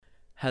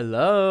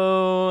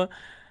Hello.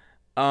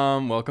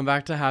 Welcome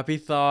back to Happy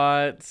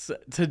Thoughts.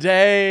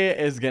 Today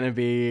is gonna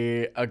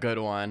be a good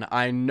one.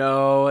 I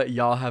know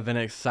y'all have been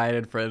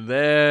excited for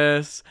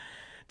this.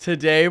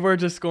 Today we're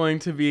just going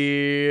to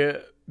be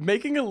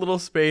making a little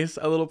space,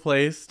 a little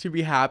place to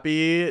be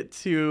happy,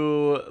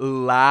 to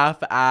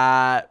laugh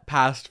at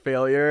past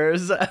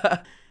failures,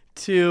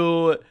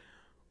 to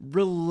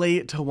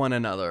relate to one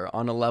another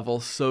on a level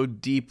so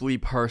deeply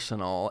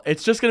personal.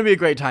 It's just going to be a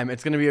great time.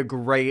 It's going to be a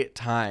great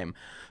time.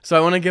 So I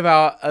want to give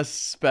out a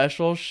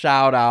special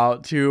shout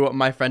out to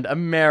my friend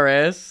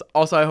Amaris.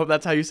 Also, I hope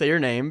that's how you say your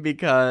name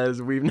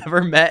because we've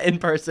never met in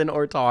person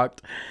or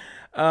talked.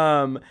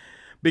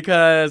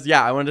 Because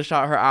I wanted to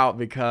shout her out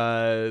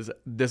because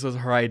this was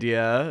her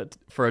idea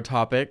for a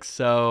topic.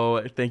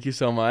 So thank you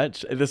so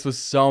much. This was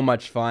so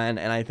much fun,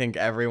 and I think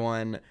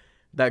everyone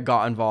that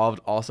got involved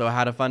also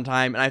had a fun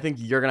time, and I think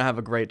you're gonna have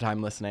a great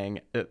time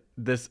listening.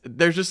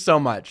 There's just so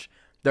much.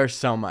 There's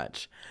so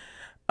much.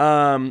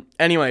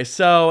 Anyway,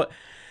 so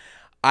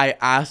I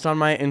asked on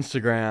my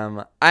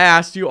Instagram, I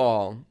asked you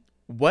all,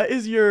 what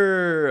is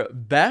your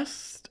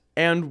best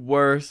and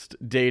worst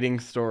dating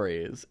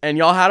stories? And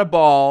y'all had a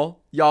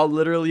ball. Y'all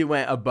literally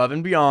went above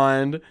and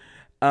beyond.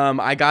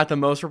 I got the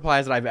most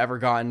replies that I've ever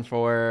gotten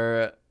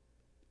for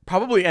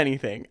probably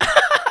anything.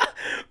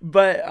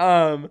 But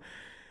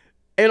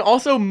and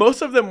also,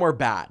 most of them were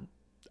bad.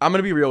 I'm going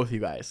to be real with you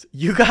guys.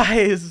 You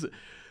guys,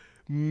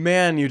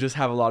 man, you just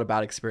have a lot of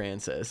bad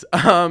experiences.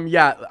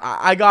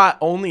 I got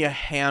only a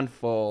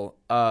handful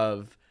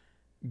of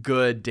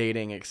good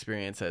dating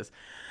experiences.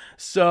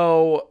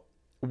 So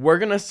we're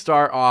going to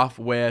start off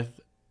with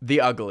the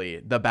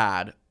ugly, the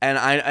bad. And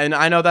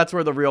I know that's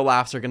where the real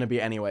laughs are going to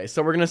be anyway.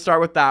 So we're going to start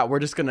with that. We're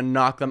just going to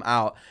knock them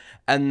out.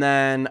 And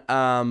then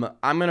I'm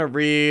going to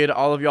read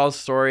all of y'all's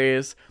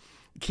stories,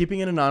 keeping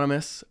it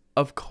anonymous.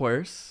 Of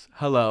course,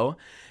 hello.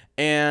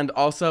 And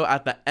also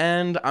at the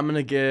end, I'm going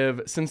to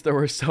give, since there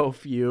were so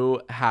few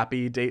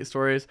happy date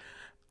stories,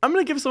 I'm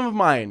going to give some of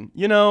mine.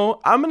 You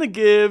know, I'm going to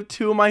give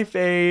two of my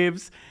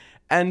faves,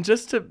 and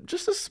just to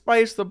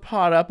spice the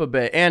pot up a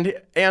bit. And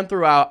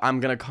throughout, I'm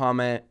going to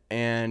comment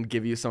and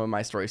give you some of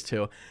my stories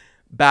too.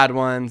 Bad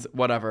ones,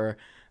 whatever.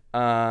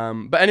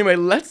 But anyway,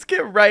 let's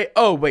get right.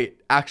 Oh,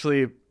 wait,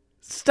 actually,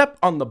 step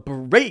on the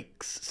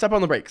brakes.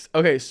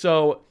 Okay,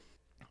 so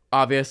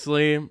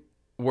obviously,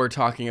 we're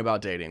talking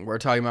about dating. We're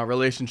talking about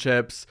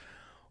relationships.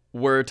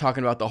 We're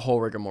talking about the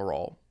whole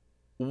rigmarole.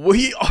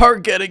 We are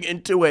getting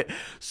into it.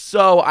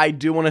 So I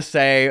do want to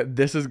say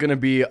this is going to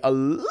be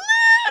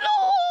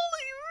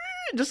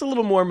just a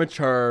little more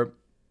mature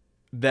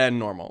than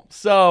normal.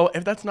 So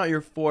if that's not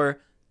your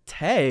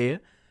forte,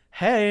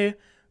 hey,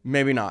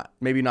 maybe not.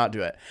 Maybe not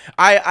do it.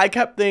 I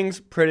kept things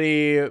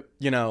pretty,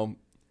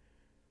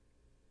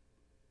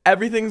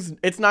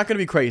 it's not going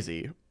to be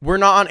crazy. We're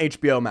not on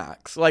HBO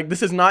Max. Like,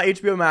 this is not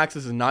HBO Max.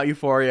 This is not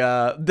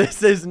Euphoria.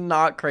 This is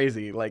not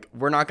crazy. Like,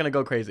 we're not going to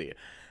go crazy.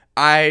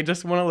 I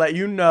just want to let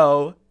you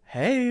know,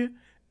 hey,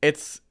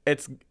 there's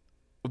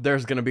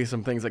going to be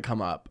some things that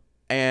come up.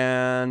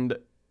 And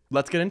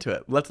let's get into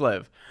it. Let's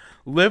live.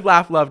 Live,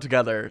 laugh, love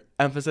together.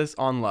 Emphasis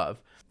on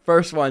love.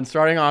 First one,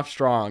 starting off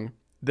strong.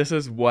 This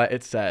is what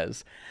it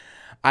says.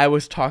 I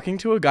was talking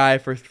to a guy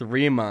for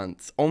 3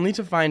 months, only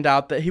to find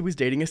out that he was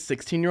dating a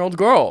 16-year-old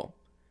girl.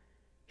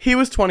 He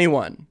was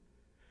 21.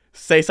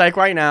 Say psych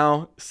right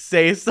now.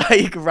 Say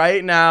psych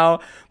right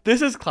now.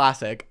 This is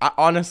classic.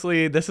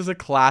 Honestly, this is a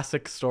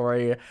classic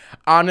story.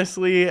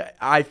 Honestly,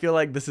 I feel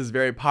like this is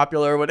very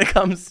popular when it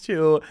comes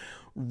to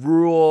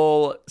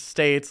rural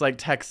states like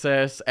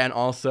Texas and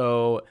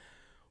also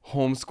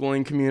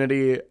homeschooling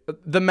community.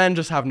 The men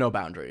just have no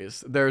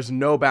boundaries. There's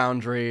no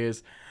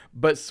boundaries.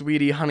 But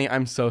sweetie, honey,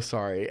 I'm so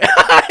sorry.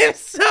 I'm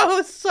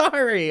so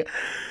sorry.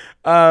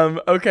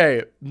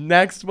 Okay,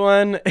 next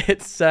one.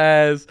 It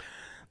says,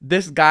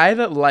 this guy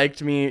that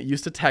liked me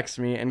used to text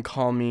me and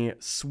call me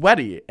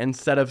sweaty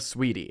instead of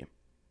sweetie.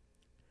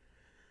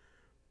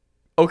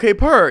 Okay,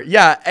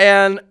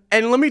 and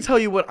let me tell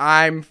you what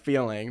I'm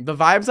feeling. The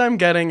vibes I'm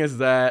getting is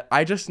that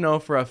I just know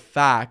for a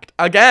fact,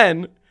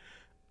 again,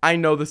 I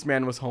know this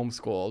man was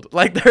homeschooled.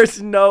 Like, there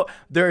is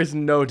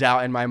no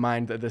doubt in my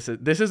mind that this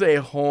is a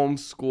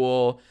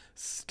homeschool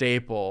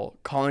staple.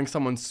 Calling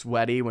someone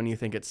sweaty when you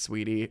think it's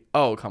sweetie.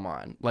 Oh, come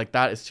on. Like,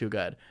 that is too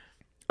good.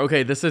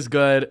 Okay, this is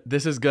good.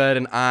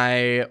 And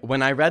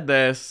when I read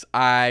this,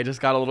 I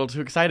just got a little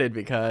too excited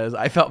because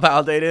I felt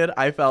validated.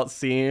 I felt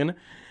seen.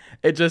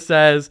 It just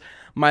says,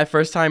 my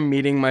first time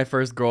meeting my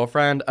first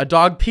girlfriend, a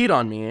dog peed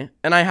on me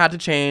and I had to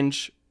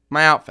change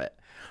my outfit.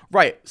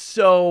 Right,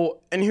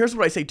 so, and here's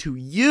what I say to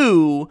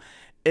you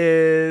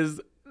is,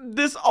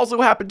 this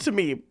also happened to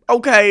me.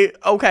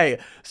 Okay,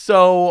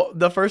 so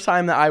the first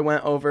time that I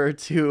went over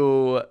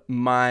to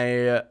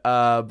my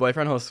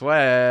boyfriend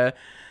Josue,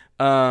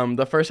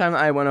 the first time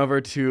that I went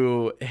over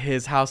to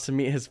his house to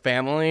meet his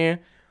family,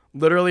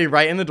 literally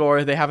right in the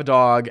door, they have a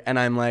dog, and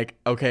I'm like,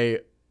 okay,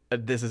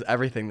 this is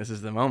everything, this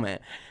is the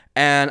moment.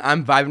 And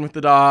I'm vibing with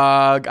the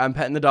dog, I'm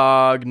petting the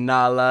dog,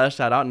 Nala,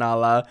 shout out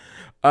Nala,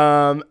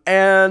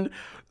 and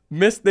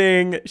Miss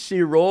Thing,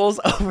 she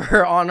rolls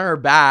over on her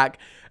back,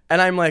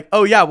 and I'm like,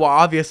 oh yeah, well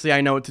obviously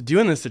I know what to do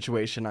in this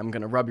situation. I'm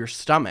gonna rub your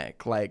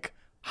stomach. Like,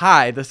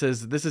 hi, this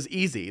is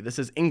easy. This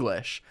is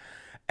English.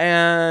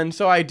 And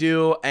so I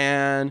do,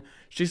 and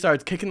she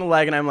starts kicking the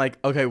leg, and I'm like,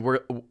 okay,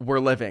 we're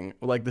living.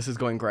 Like, this is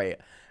going great.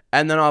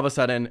 And then all of a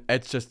sudden,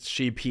 it's just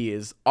she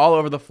pees all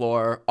over the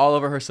floor, all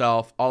over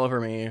herself, all over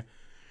me.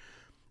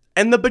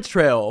 And the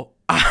betrayal.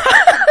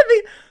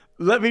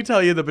 Let me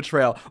tell you the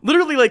betrayal.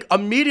 Literally, like,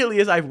 immediately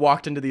as I've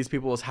walked into these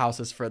people's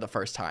houses for the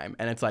first time,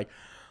 and it's like,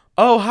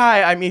 oh,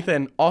 hi, I'm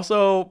Ethan.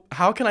 Also,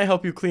 how can I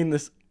help you clean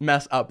this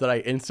mess up that I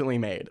instantly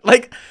made?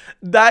 Like,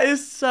 that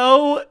is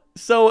so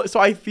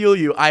I feel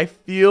you. I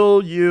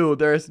feel you.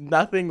 There's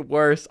nothing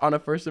worse on a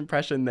first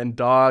impression than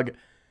dog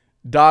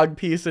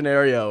pee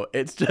scenario.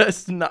 It's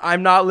just,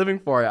 I'm not living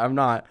for it. I'm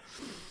not.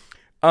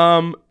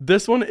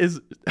 This one is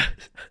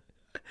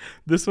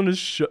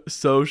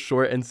so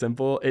short and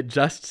simple. It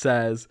just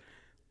says,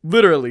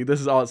 literally,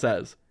 this is all it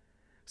says.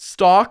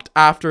 Stalked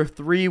after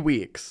 3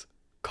 weeks.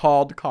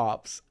 Called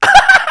cops.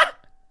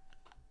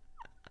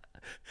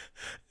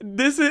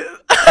 This is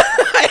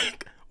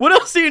like, what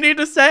else do you need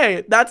to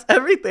say? That's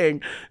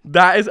everything.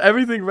 That is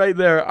everything right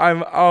there.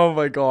 Oh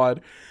my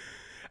God.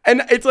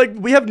 And it's like,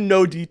 we have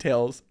no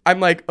details. I'm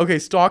like, okay,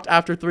 stalked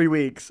after 3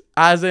 weeks.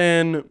 As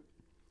in,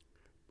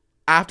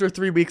 after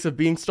 3 weeks of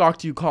being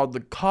stalked, you called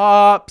the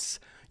cops.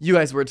 You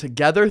guys were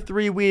together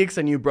 3 weeks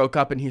and you broke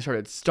up and he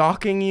started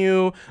stalking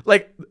you.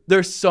 Like,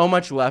 there's so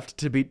much left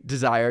to be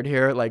desired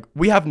here. Like,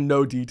 we have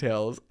no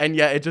details, and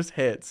yet it just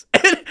hits.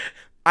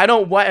 I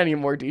don't want any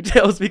more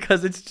details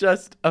because it's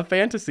just a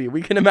fantasy.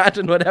 We can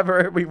imagine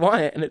whatever we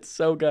want, and it's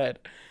so good.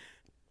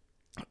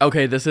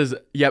 Okay,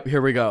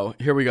 here we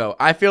go.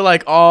 I feel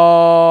like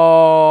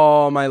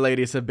all my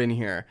ladies have been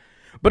here.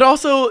 But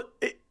also,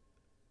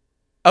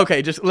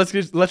 okay, let's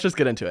just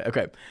get into it.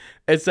 Okay.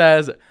 It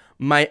says,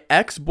 my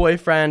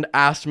ex-boyfriend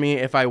asked me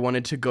if I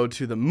wanted to go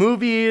to the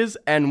movies,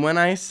 and when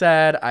I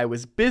said I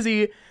was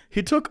busy,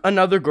 he took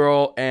another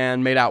girl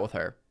and made out with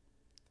her.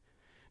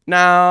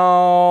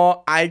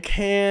 Now, I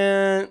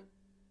can't...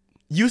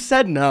 You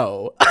said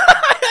no.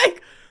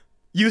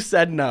 You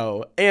said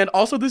no. And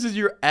also, this is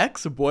your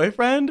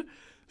ex-boyfriend,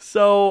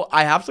 so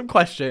I have some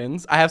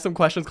questions.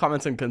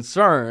 Comments, and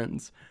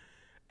concerns.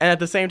 And at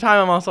the same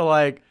time, I'm also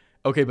like,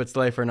 okay, but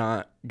slay for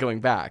not going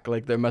back.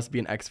 Like, there must be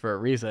an ex for a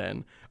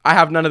reason. I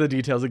have none of the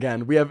details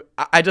again.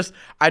 I just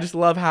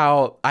love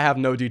how I have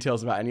no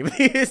details about any of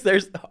these.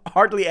 There's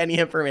hardly any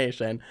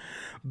information.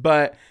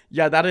 But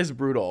yeah, that is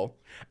brutal.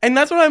 And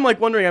that's what I'm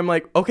like wondering. I'm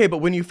like, okay, but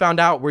when you found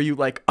out, were you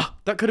like, oh,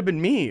 that could have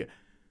been me? I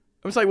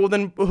was like, well,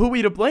 then who are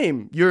you to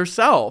blame?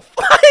 Yourself.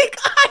 Like,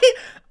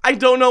 I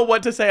don't know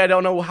what to say. I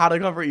don't know how to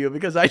comfort you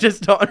because I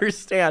just don't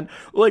understand.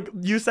 Like,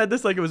 you said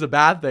this like it was a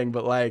bad thing,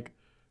 but like,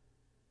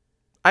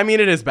 I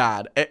mean, it is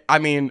bad.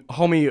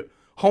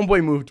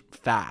 Homeboy moved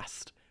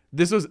fast.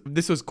 This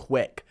was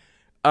quick.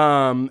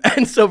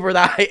 And so for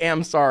that, I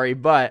am sorry.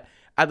 But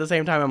at the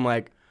same time, I'm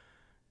like,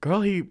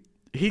 girl, he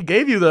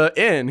gave you the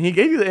in. He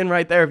gave you the in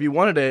right there. If you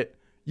wanted it,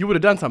 you would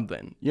have done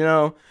something, you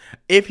know?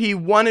 If he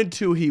wanted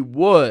to, he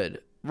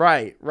would.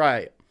 Right.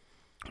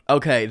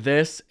 Okay,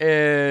 this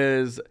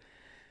is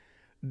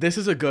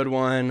a good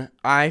one.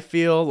 I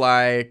feel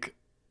like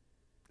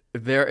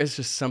there is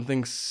just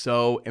something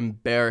so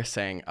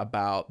embarrassing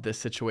about this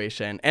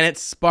situation, and it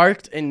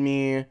sparked in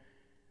me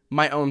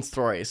my own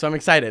story. So I'm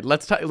excited.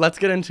 Let's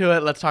get into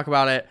it. Let's talk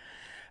about it.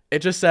 It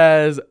just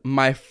says,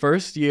 my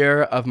first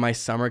year of my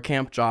summer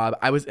camp job,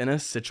 I was in a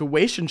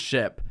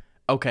situationship.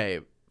 Okay,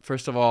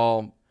 first of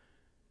all,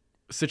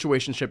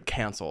 situationship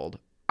canceled.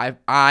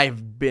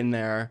 I've been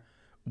there.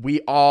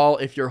 We all,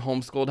 if you're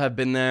homeschooled, have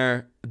been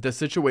there. The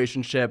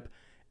situationship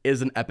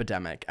is an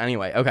epidemic.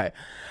 Anyway, okay.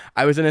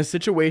 I was in a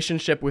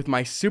situationship with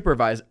my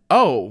supervisor.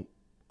 Oh.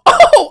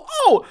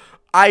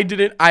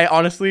 I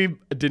honestly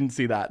didn't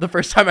see that the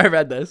first time I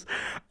read this.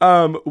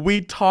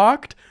 We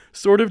talked,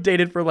 sort of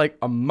dated for like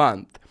a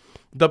month.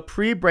 The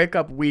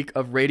pre-breakup week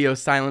of radio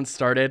silence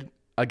started.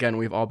 Again,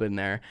 we've all been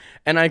there.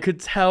 And I could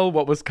tell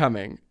what was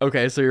coming.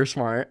 Okay, so you're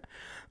smart.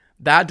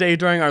 That day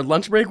during our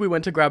lunch break, we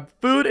went to grab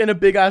food in a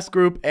big-ass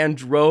group and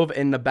drove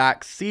in the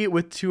back seat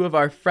with 2 of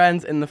our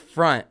friends in the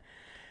front.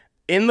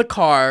 In the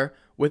car,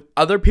 with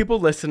other people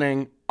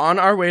listening, on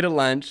our way to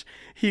lunch,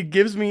 he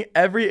gives me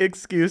every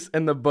excuse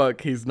in the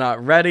book. He's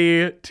not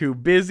ready, too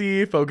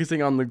busy,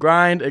 focusing on the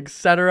grind,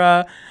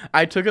 etc.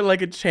 I took it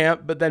like a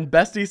champ, but then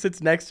Bestie sits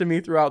next to me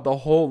throughout the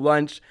whole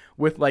lunch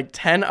with like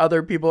 10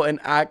 other people and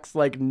acts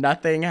like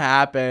nothing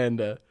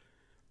happened.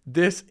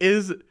 This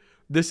is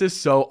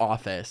so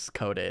office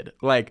coded.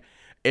 Like,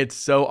 it's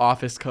so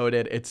office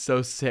coded. It's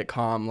so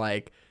sitcom.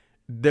 Like,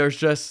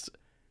 there's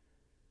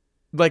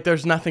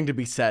nothing to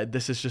be said.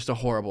 This is just a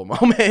horrible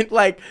moment.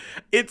 Like,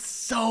 it's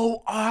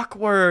so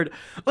awkward.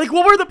 Like,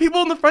 what were the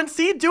people in the front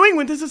seat doing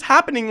when this is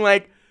happening?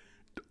 Like,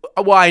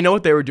 well, I know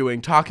what they were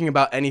doing, talking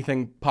about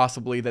anything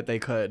possibly that they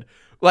could.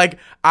 Like,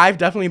 I've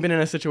definitely been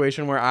in a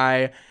situation where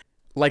I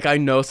like I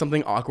know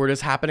something awkward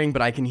is happening,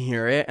 but I can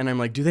hear it. And I'm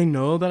like, do they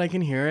know that I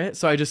can hear it?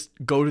 So I just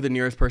go to the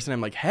nearest person.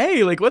 I'm like,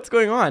 hey, like, what's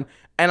going on?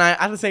 And I,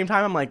 at the same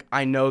time, I'm like,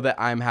 I know that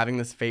I'm having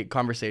this fake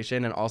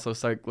conversation and also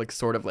start like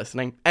sort of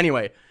listening.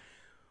 Anyway,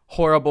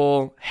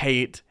 horrible,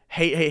 hate.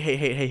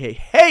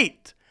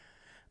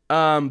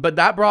 But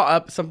that brought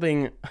up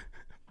something,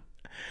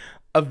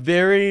 a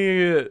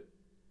very,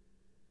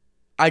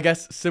 I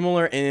guess,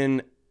 similar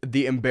in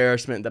the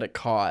embarrassment that it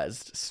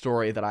caused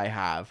story that I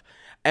have.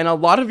 And a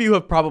lot of you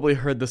have probably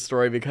heard this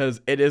story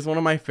because it is one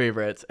of my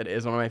favorites. It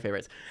is one of my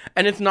favorites.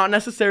 And it's not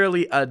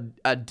necessarily a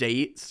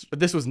date.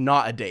 This was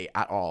not a date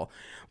at all.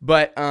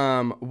 But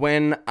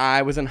when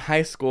I was in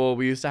high school,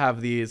 we used to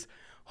have these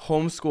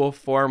homeschool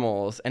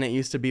formals. And it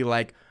used to be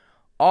like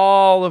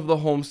all of the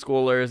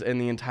homeschoolers in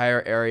the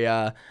entire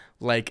area,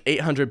 like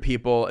 800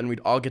 people. And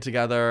we'd all get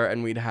together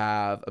and we'd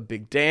have a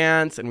big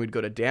dance. And we'd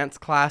go to dance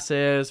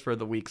classes for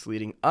the weeks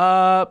leading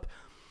up.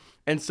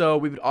 And so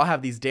we would all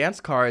have these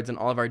dance cards and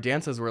all of our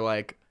dances were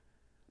like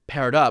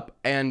paired up,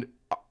 and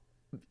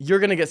you're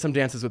going to get some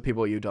dances with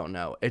people you don't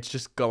know. It's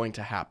just going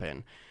to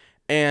happen.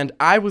 And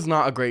I was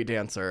not a great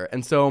dancer.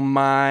 And so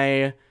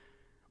my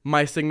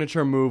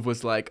signature move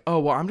was like, oh,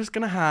 well, I'm just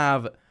going to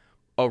have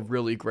a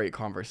really great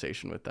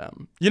conversation with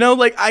them. You know,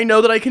 like I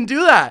know that I can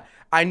do that.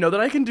 I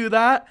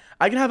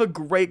can have a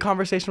great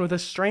conversation with a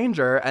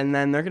stranger, and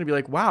then they're going to be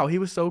like, wow, he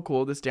was so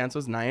cool. This dance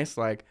was nice.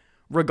 Like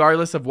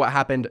regardless of what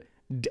happened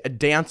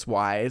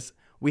dance-wise,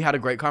 we had a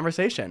great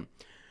conversation.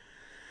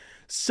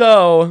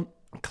 So,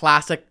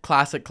 classic.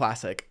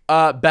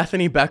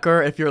 Bethany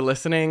Becker, if you're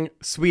listening,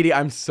 sweetie,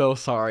 I'm so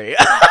sorry.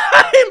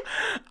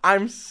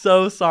 I'm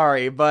so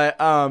sorry, but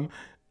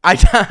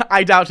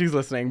I doubt she's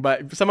listening,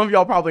 but some of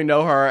y'all probably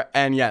know her,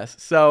 and yes.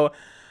 So,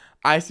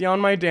 I see on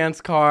my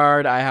dance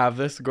card, I have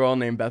this girl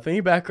named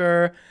Bethany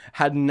Becker.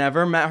 Had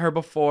never met her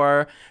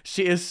before.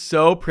 She is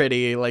so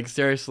pretty, like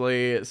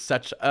seriously,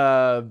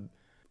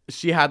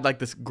 she had like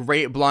this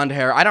great blonde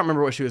hair. I don't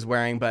remember what she was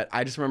wearing, but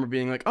I just remember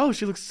being like, oh,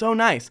 she looks so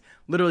nice.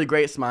 Literally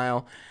great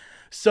smile.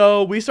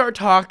 So we start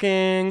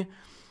talking,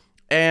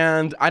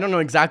 and I don't know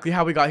exactly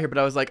how we got here, but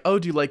I was like, oh,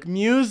 do you like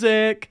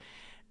music?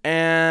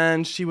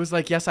 And she was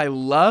like, yes, I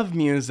love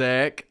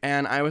music.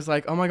 And I was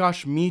like, oh my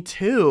gosh, me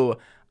too.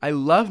 I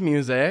love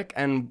music.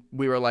 And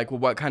we were like,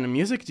 well, what kind of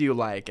music do you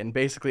like? And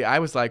basically I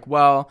was like,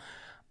 well,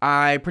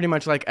 I pretty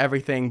much like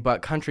everything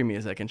but country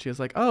music. And she was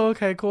like, oh,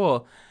 okay,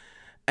 cool.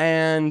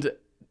 And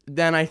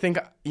then I think,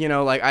 you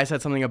know, like I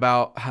said something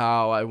about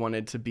how I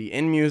wanted to be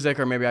in music,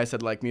 or maybe I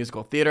said like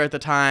musical theater at the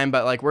time,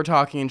 but like we're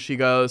talking and she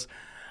goes,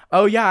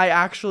 oh yeah, I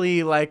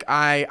actually like,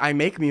 I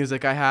make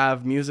music. I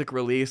have music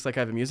release, like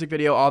I have a music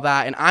video, all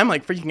that. And I'm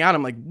like freaking out.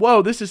 I'm like,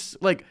 whoa, this is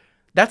like,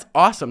 that's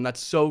awesome.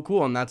 That's so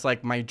cool. And that's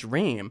like my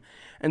dream.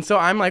 And so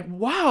I'm like,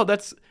 wow,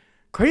 that's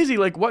crazy.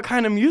 Like what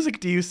kind of music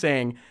do you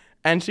sing?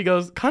 And she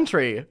goes,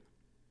 country.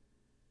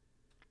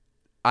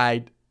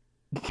 It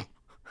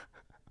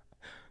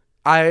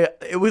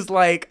was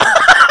like,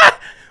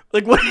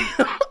 like, what,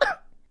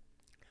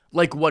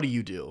 like, what do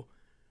you do?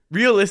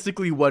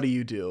 Realistically, what do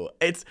you do?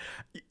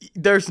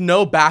 There's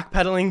no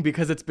backpedaling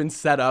because it's been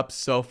set up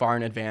so far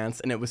in advance.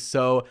 And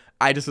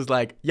I just was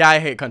like, yeah, I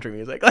hate country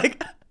music.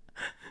 Like,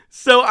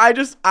 so I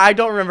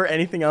don't remember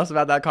anything else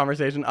about that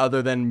conversation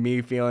other than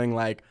me feeling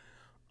like,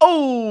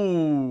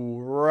 oh,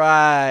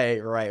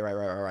 right.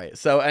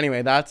 So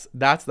anyway, that's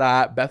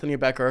that. Bethany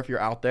Becker, if you're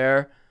out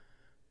there,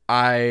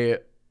 I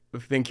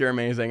think you're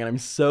amazing, and I'm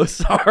so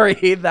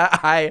sorry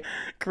that I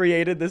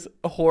created this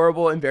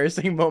horrible,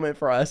 embarrassing moment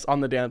for us on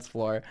the dance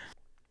floor.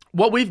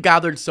 What we've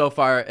gathered so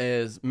far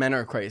is men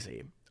are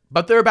crazy,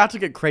 but they're about to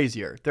get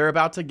crazier. They're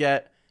about to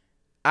get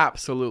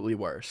absolutely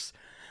worse.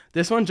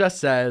 This one just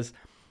says,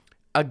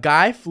 a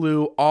guy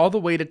flew all the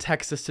way to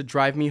Texas to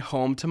drive me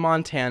home to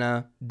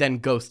Montana, then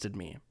ghosted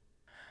me.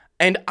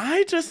 And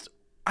I just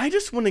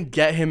want to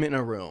get him in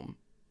a room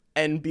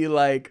and be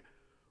like,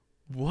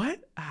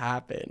 what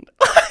happened?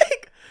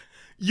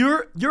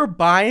 You're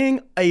buying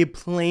a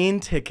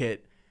plane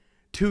ticket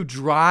to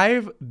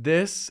drive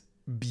this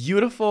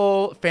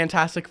beautiful,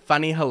 fantastic,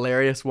 funny,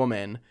 hilarious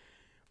woman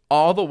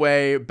all the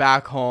way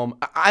back home.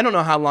 I don't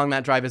know how long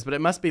that drive is, but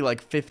it must be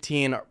like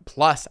 15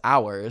 plus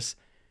hours.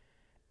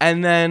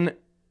 And then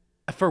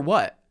for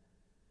what?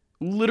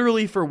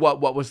 Literally for what?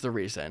 What was the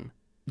reason?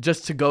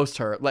 Just to ghost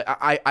her? Like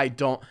I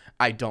don't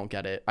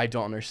get it. I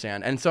don't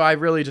understand. And so I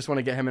really just want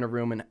to get him in a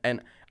room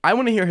and I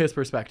want to hear his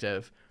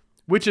perspective,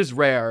 which is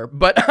rare,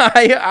 but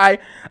I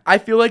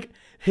feel like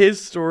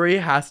his story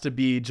has to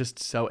be just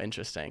so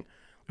interesting.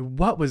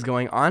 What was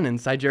going on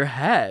inside your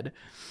head?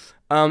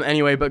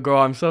 Anyway, but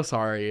girl, I'm so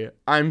sorry.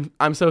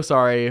 I'm so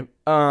sorry.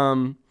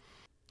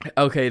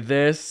 Okay,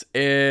 this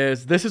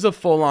is a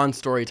full-on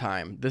story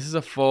time. This is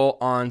a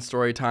full-on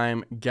story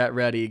time. Get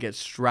ready, get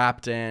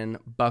strapped in,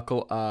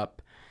 buckle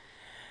up.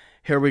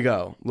 Here we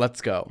go.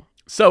 Let's go.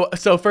 So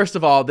first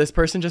of all, this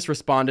person just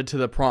responded to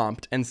the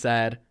prompt and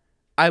said,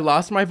 I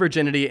lost my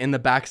virginity in the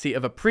backseat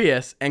of a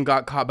Prius and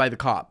got caught by the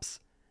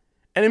cops.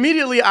 And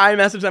immediately I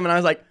messaged them and I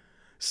was like,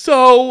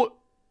 so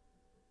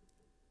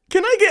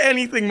can I get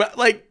anything,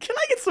 like, can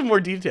I get some more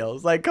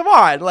details? Like, come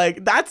on,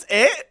 like, that's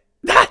it?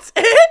 That's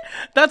it?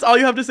 That's all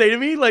you have to say to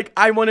me? Like,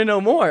 I want to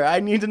know more. I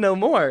need to know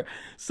more.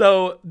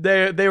 So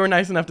they were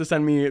nice enough to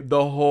send me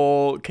the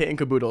whole kit and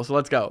caboodle. So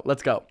let's go.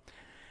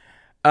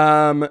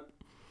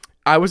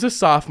 I was a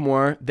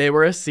sophomore. They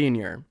were a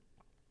senior.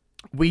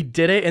 We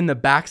did it in the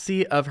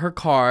backseat of her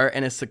car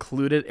in a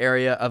secluded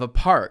area of a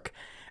park.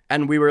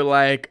 And we were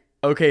like,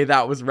 okay,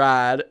 that was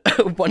rad.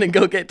 Want to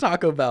go get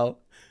Taco Bell.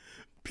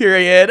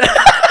 Period.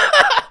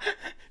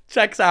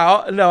 Checks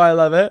out. No, I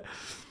love it.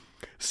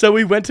 So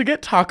we went to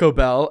get Taco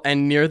Bell,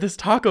 and near this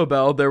Taco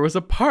Bell, there was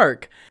a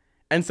park.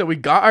 And so we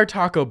got our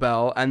Taco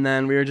Bell, and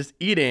then we were just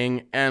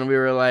eating, and we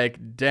were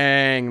like,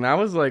 dang, that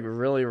was like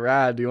really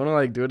rad. Do you want to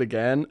like do it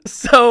again?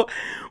 So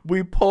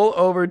we pull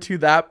over to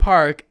that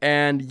park,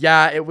 and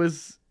yeah, it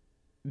was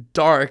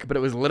dark, but it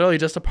was literally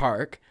just a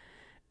park.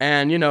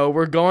 And, you know,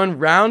 we're going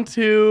round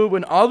 2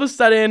 when all of a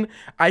sudden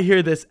I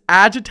hear this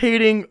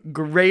agitating,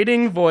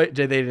 grating voice.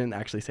 They didn't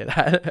actually say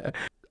that.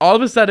 All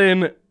of a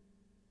sudden,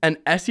 an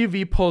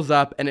SUV pulls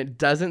up, and it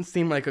doesn't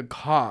seem like a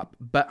cop,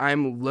 but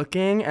I'm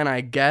looking, and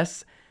I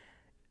guess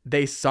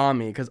they saw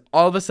me, because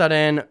all of a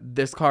sudden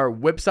this car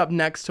whips up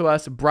next to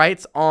us,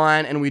 brights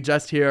on, and we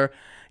just hear,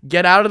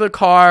 get out of the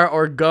car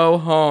or go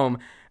home.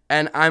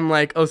 And I'm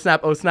like, oh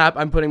snap,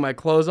 I'm putting my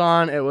clothes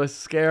on. It was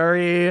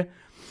scary.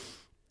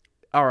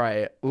 All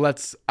right,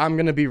 I'm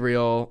gonna be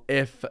real.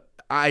 If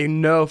I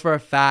know for a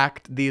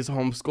fact these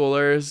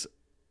homeschoolers,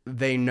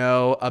 they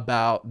know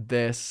about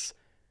this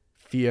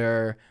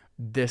fear,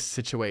 this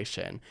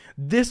situation.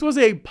 This was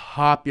a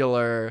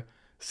popular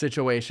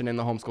situation in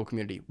the homeschool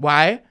community.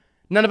 Why?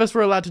 None of us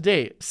were allowed to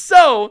date.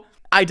 So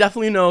I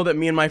definitely know that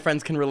me and my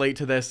friends can relate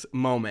to this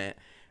moment.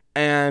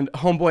 And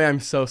homeboy, I'm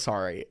so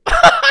sorry.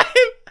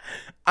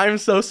 I'm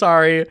so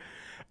sorry.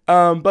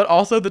 But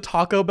also the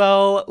Taco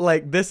Bell,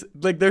 like this,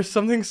 like there's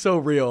something so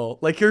real.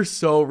 Like you're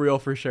so real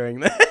for sharing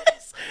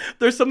this.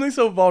 There's something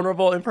so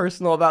vulnerable and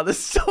personal about this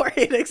story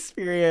and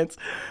experience.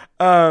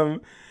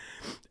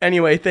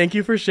 Anyway, thank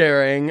you for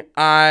sharing.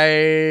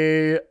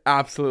 I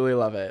absolutely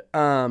love it.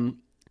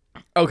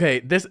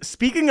 Okay,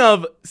 speaking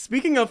of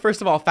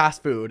first of all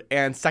fast food,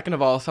 and second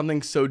of all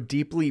something so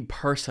deeply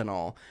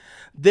personal.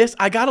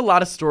 I got a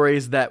lot of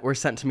stories that were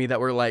sent to me that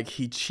were like,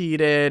 he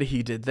cheated,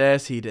 he did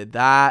this, he did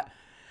that.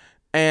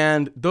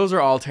 And those are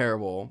all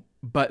terrible,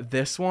 but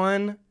this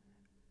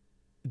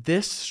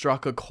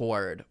struck a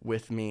chord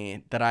with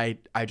me that I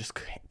just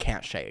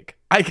can't shake.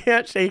 I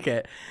can't shake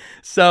it.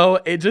 So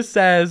it just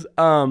says,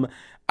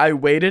 I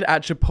waited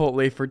at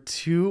Chipotle for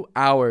 2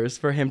 hours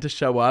for him to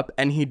show up,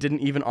 and he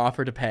didn't even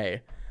offer to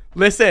pay.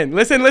 Listen.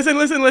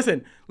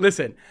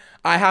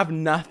 I have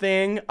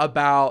nothing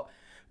about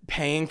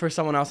paying for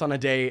someone else on a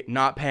date,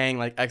 not paying,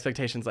 like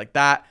expectations like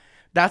that.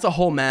 That's a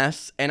whole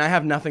mess, and I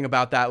have nothing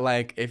about that.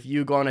 Like, if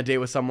you go on a date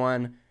with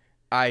someone,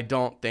 I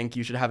don't think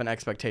you should have an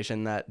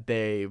expectation that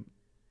they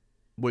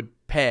would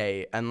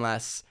pay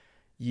unless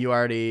you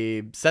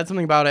already said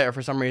something about it, or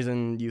for some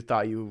reason you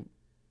thought you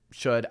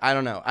should. I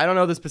don't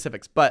know the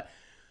specifics, but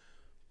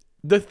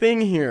the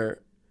thing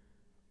here,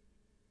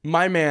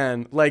 my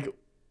man, like,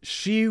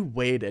 she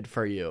waited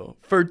for you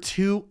for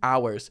 2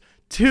 hours.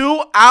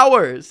 2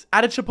 hours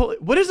at a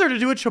Chipotle. What is there to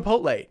do at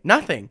Chipotle?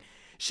 Nothing.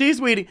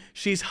 She's waiting.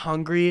 She's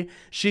hungry.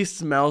 She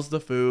smells the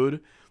food.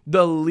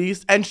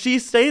 And she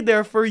stayed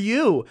there for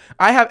you.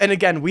 And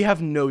again, we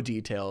have no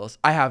details.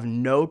 I have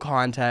no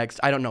context.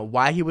 I don't know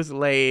why he was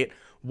late,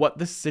 what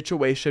the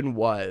situation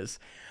was.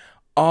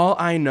 All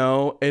I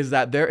know is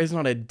that there is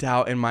not a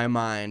doubt in my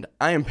mind.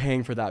 I am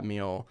paying for that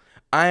meal.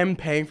 I'm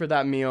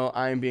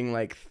being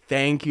like,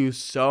 thank you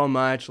so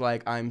much.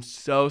 Like, I'm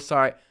so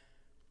sorry.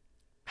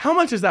 How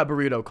much does that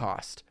burrito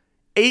cost?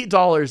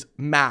 $8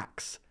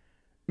 max.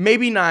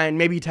 Maybe $9,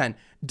 maybe $10.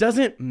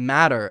 Doesn't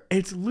matter.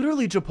 It's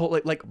literally Chipotle.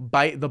 Like,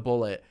 bite the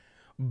bullet.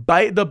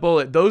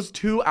 Those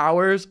 2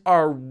 hours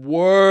are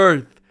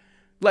worth.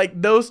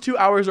 Like, those 2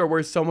 hours are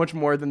worth so much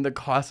more than the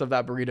cost of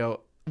that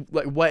burrito.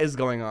 Like, what is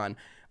going on?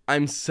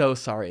 I'm so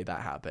sorry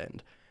that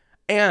happened.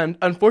 And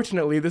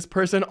unfortunately, this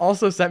person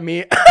also sent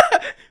me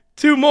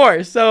 2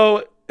 more.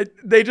 So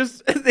they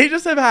just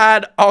have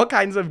had all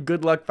kinds of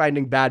good luck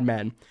finding bad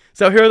men.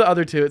 So here are the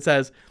other 2. It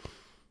says,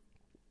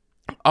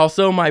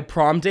 also, my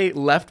prom date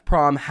left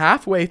prom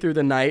halfway through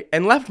the night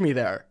and left me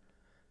there.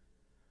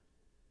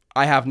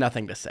 I have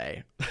nothing to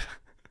say.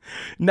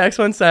 Next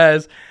one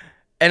says,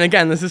 and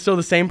again, this is still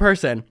the same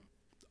person.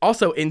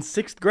 Also, in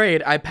 6th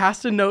grade, I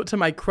passed a note to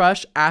my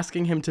crush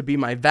asking him to be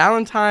my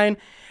Valentine,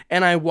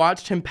 and I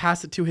watched him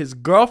pass it to his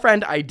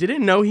girlfriend I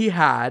didn't know he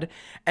had,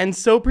 and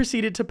so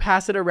proceeded to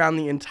pass it around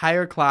the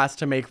entire class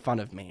to make fun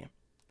of me.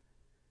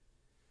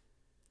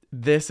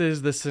 This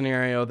is the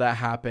scenario that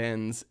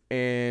happens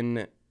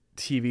in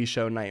TV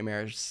show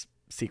nightmares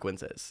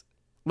sequences.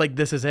 Like,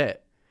 this is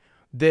it.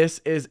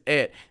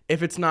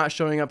 If it's not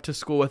showing up to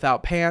school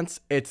without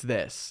pants, it's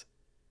this.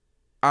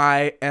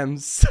 I am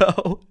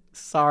so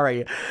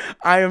sorry.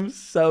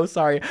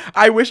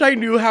 I wish I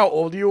knew how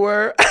old you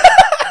were.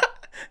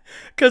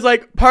 Because,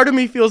 like, part of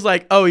me feels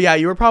like, oh, yeah,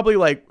 you were probably,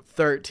 like,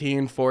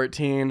 13,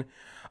 14,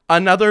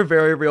 another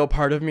very real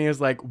part of me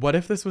is like, what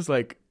if this was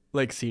like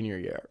senior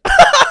year?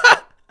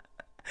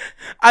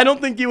 I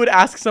don't think you would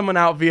ask someone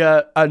out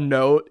via a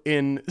note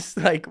in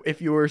like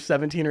if you were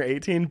 17 or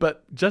 18,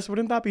 but just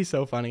wouldn't that be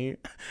so funny?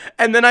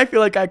 And then I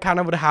feel like I kind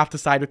of would have to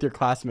side with your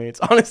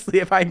classmates, honestly,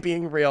 if I'm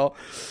being real.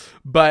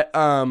 But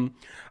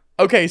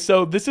okay,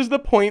 so this is the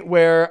point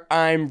where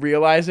I'm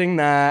realizing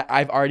that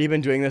I've already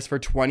been doing this for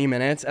 20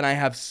 minutes and I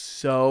have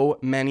so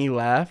many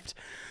left.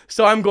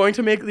 So I'm going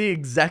to make the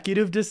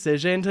executive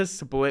decision to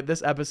split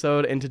this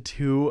episode into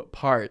 2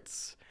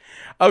 parts.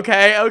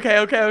 Okay.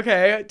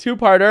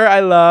 Two-parter.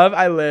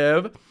 I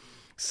live.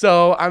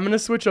 So I'm going to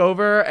switch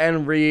over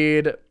and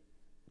read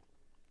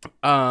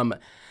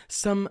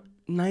some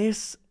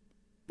nice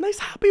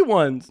happy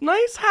ones.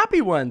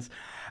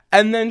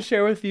 And then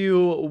share with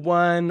you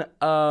one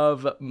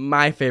of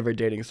my favorite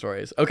dating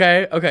stories.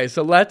 Okay,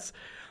 so let's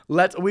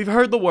we've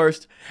heard the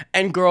worst.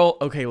 And girl,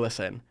 okay,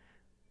 listen.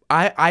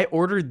 I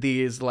ordered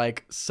these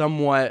like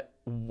somewhat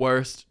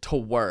worst to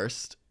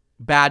worst.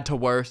 Bad to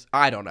worst.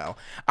 I don't know.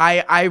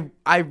 I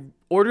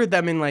ordered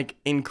them in like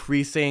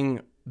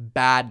increasing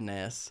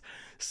badness.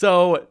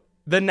 So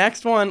the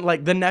next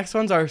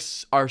ones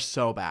are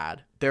so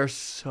bad. They're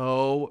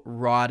so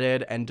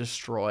rotted and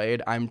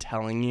destroyed, I'm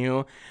telling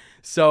you.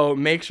 So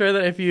make sure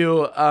that if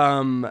you're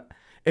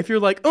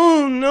like,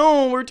 oh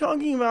no, we're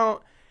talking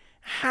about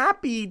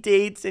happy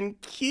dates and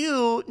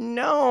cute.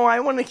 No, I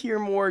want to hear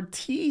more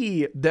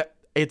tea.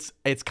 It's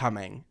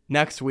coming.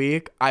 Next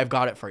week, I've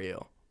got it for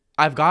you.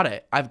 I've got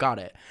it.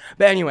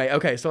 But anyway,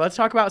 okay, so let's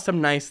talk about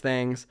some nice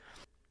things.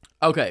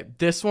 Okay,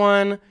 this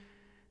one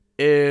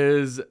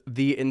is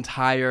the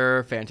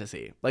entire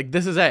fantasy. Like,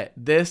 this is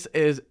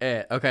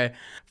it. Okay.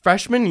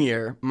 Freshman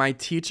year, my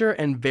teacher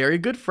and very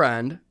good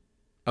friend,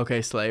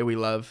 okay, Slay, we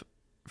love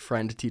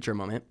friend-teacher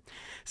moment,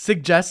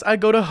 suggests I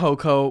go to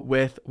HOCO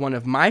with one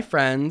of my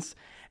friends,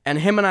 and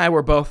him and I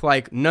were both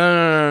like,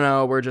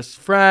 no, we're just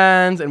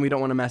friends, and we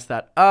don't want to mess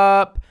that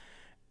up.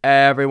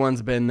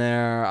 Everyone's been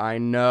there. I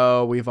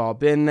know, we've all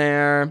been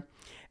there.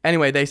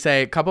 Anyway, they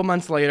say a couple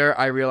months later,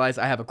 I realize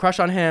I have a crush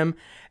on him,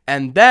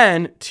 and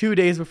then 2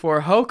 days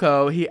before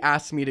HOCO, he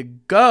asked me to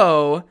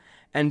go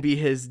and be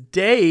his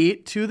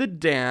date to the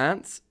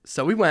dance,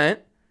 so we went.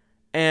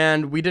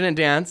 And we didn't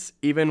dance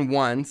even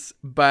once,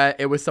 but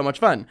it was so much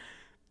fun.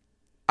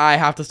 I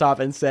have to stop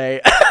and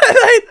say,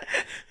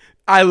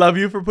 I love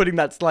you for putting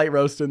that slight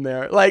roast in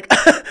there. Like,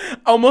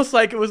 almost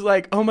like it was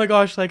like, oh my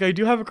gosh, like I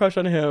do have a crush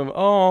on him.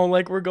 Oh,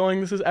 like we're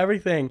going, this is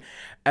everything.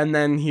 And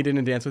then he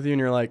didn't dance with you and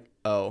you're like,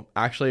 oh,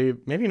 actually,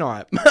 maybe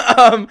not.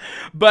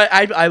 But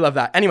I love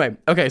that. Anyway,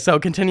 okay, so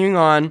continuing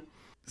on.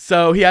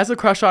 So he has a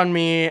crush on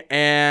me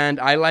and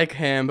I like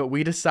him, but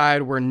we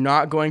decide we're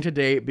not going to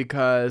date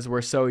because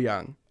we're so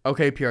young.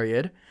 Okay,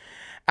 period.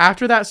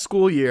 After that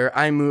school year,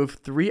 I moved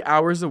 3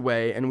 hours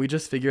away and we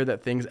just figured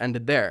that things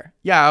ended there.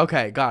 Yeah,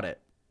 okay, got it.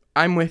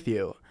 I'm with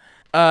you.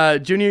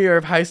 Junior year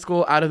of high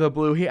school, out of the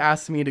blue, he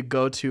asked me to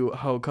go to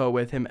HOCO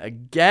with him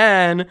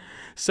again.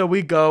 So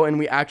we go and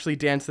we actually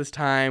dance this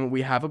time.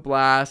 We have a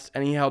blast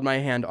and he held my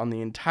hand on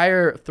the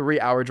entire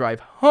 3-hour drive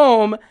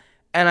home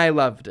and I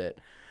loved it.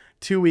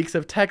 2 weeks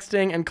of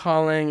texting and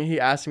calling. He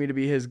asked me to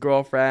be his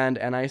girlfriend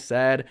and I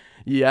said,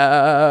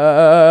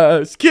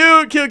 yes.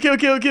 Cute.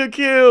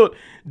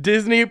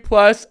 Disney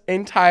Plus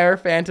entire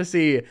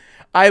fantasy.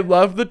 I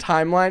love the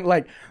timeline.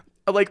 Like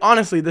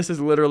honestly, this is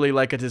literally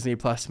like a Disney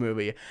Plus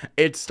movie.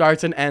 It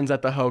starts and ends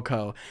at the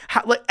HOCO.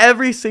 Like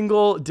every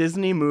single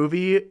Disney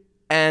movie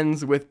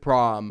ends with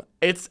prom.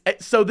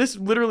 So this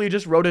literally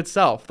just wrote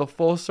itself, the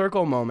full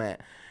circle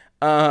moment.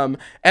 And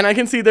I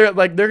can see they're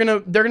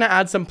gonna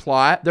add some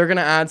plot. They're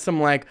gonna add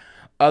some like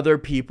other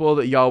people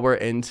that y'all were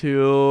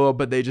into,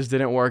 but they just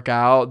didn't work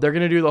out. They're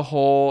gonna do the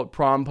whole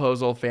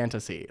promposal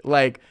fantasy,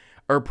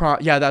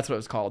 yeah, that's what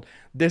it's called.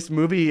 This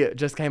movie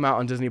just came out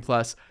on Disney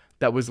Plus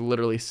that was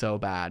literally so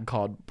bad,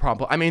 called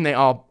Promposal. I mean, they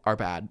all are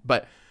bad,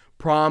 but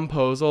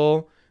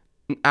Promposal,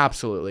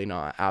 absolutely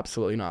not.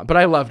 But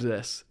I loved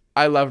this.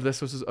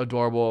 This was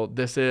adorable.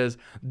 This is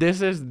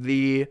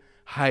the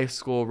high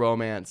school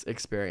romance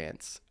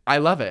experience. I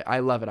love it.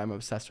 I'm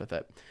obsessed with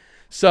it.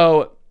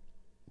 So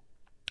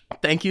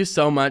thank you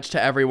so much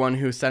to everyone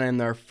who sent in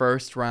their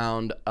first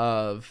round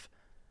of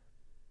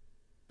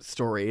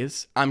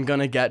stories. I'm going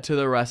to get to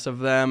the rest of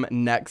them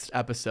next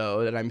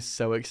episode, and I'm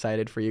so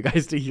excited for you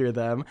guys to hear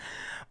them.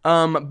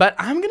 But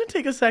I'm going to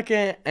take a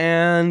second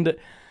and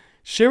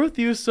share with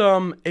you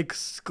some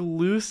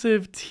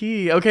exclusive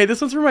tea. Okay,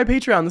 this one's for my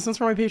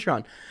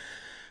Patreon.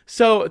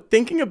 So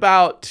thinking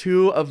about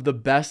 2 of the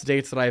best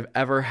dates that I've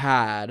ever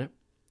had,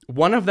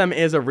 one of them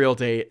is a real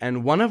date,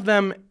 and one of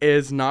them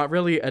is not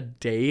really a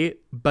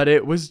date, but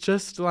it was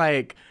just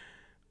like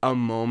a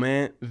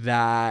moment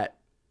that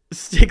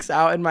sticks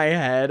out in my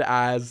head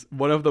as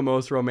one of the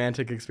most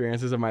romantic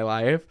experiences of my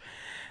life.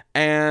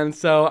 And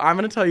so I'm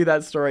going to tell you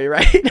that story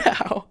right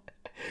now.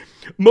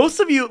 Most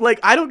of you, like,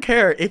 I don't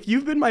care. If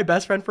you've been my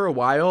best friend for a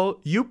while,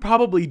 you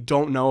probably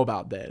don't know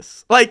about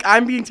this. Like,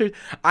 I'm being serious.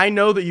 I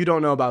know that you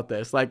don't know about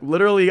this. Like,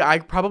 literally, I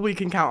probably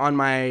can count on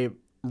my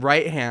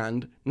right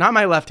hand, not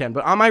my left hand,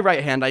 but on my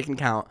right hand, I can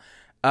count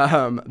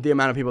the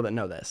amount of people that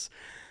know this.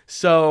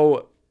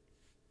 So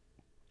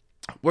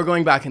we're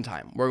going back in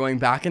time. We're going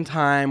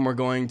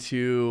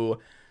to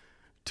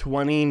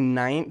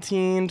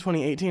 2019,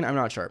 2018. I'm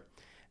not sure.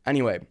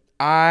 Anyway,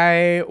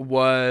 I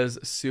was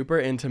super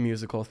into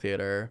musical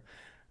theater.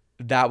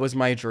 That was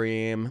my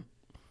dream.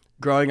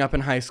 Growing up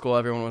in high school,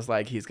 everyone was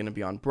like, he's going to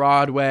be on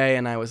Broadway.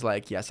 And I was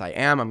like, yes, I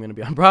am. I'm going to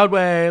be on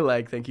Broadway.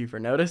 Like, thank you for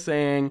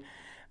noticing.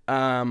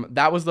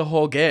 That was the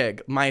whole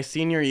gig. My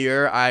senior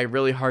year, I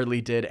really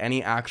hardly did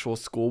any actual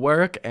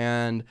schoolwork.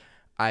 And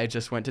I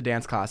just went to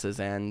dance classes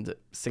and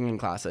singing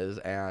classes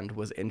and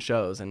was in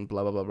shows and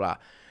blah, blah, blah, blah.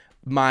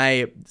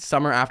 My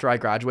summer after I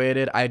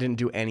graduated, I didn't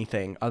do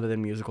anything other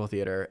than musical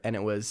theater. And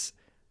it was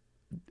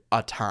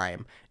a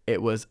time.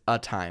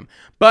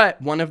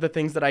 But one of the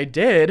things that I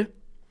did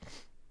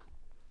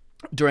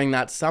during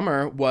that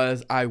summer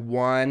was I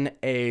won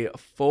a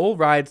full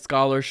ride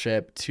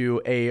scholarship to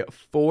a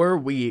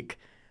 4-week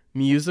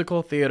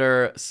musical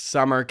theater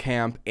summer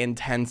camp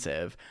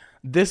intensive.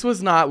 This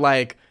was not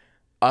like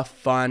a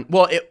fun,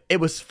 well, it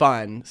was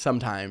fun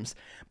sometimes,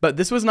 but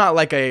this was not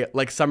like a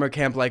summer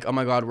camp, like, oh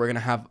my God, we're going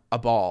to have a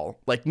ball.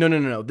 Like,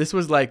 no. This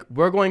was like,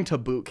 we're going to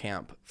boot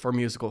camp for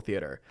musical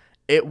theater.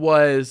 It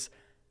was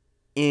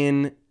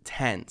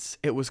intense.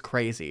 It was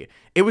crazy.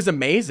 It was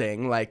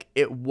amazing. Like,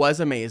 it was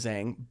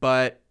amazing,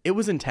 but it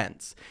was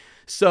intense.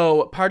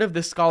 So part of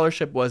this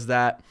scholarship was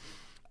that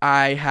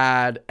I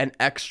had an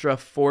extra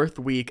 4th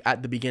week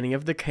at the beginning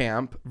of the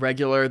camp.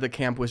 The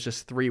camp was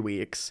just 3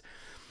 weeks.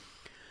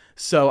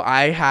 So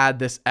I had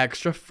this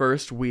extra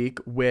first week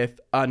with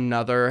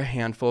another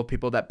handful of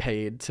people that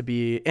paid to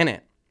be in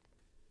it.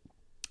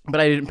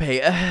 But I didn't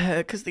pay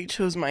because they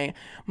chose my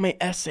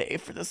essay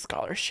for the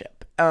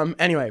scholarship.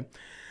 Anyway,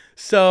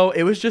 so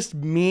it was just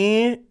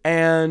me,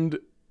 and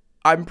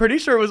I'm pretty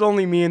sure it was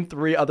only me and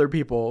 3 other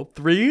people.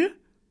 3?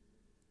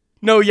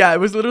 No, yeah, it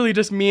was literally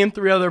just me and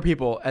 3 other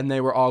people, and they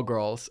were all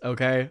girls,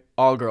 okay?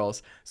 All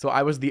girls. So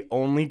I was the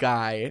only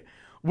guy,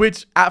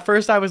 which at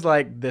first I was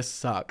like, this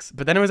sucks.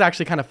 But then it was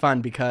actually kind of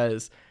fun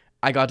because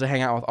I got to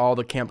hang out with all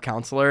the camp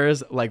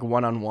counselors, like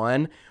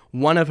one-on-one,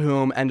 one of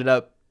whom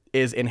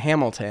is in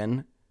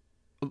Hamilton,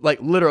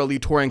 like literally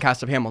touring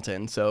cast of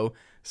Hamilton. So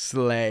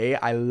slay.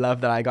 I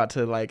love that I got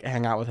to like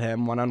hang out with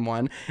him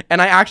one-on-one.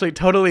 And I actually,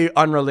 totally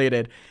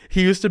unrelated,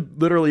 he used to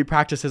literally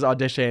practice his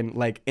audition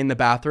like in the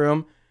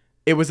bathroom.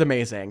 It was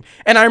amazing.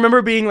 And I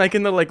remember being like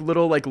in the like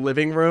little like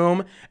living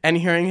room and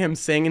hearing him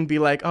sing and be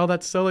like, oh,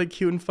 that's so like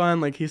cute and fun.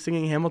 Like he's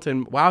singing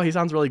Hamilton. Wow, he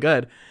sounds really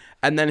good.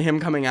 And then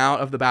him coming out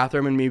of the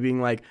bathroom and me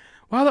being like,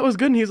 wow, that was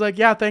good. And he's like,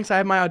 yeah, thanks. I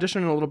have my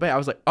audition in a little bit. I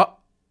was like, oh,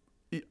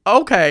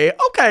 okay,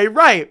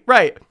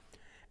 right.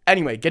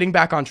 Anyway, getting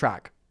back on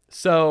track.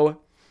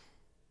 So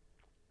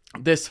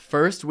this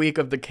first week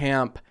of the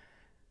camp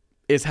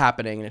is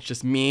happening and it's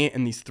just me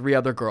and these 3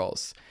 other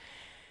girls.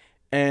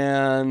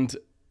 And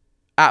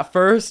at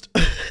first,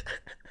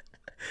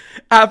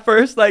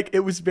 like,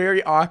 it was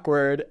very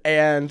awkward,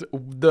 and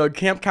the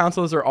camp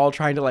counselors are all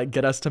trying to, like,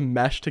 get us to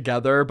mesh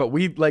together, but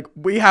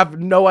we have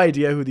no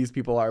idea who these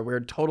people are. We're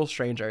total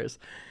strangers,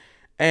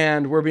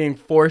 and we're being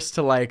forced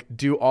to, like,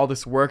 do all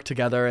this work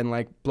together and,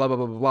 like, blah, blah,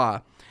 blah, blah, blah.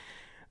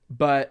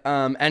 But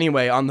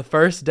anyway, on the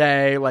first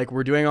day, like,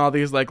 we're doing all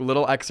these, like,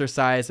 little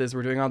exercises,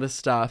 we're doing all this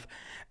stuff,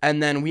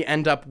 and then we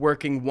end up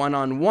working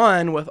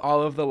one-on-one with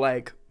all of the,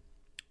 like,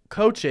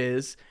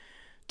 coaches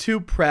to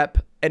prep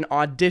an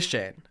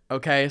audition.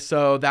 Okay,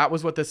 so that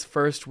was what this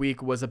first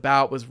week was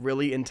about, was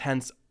really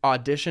intense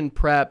audition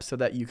prep so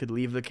that you could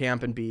leave the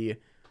camp and be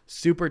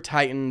super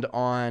tightened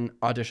on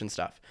audition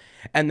stuff.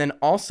 And then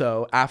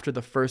also after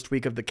the first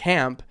week of the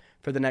camp,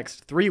 for the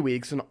next 3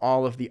 weeks when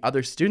all of the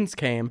other students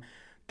came,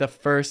 the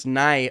first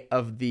night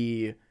of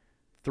the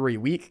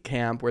 3-week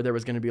camp where there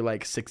was going to be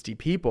like 60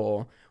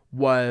 people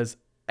was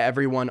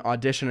everyone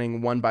auditioning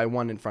one by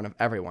one in front of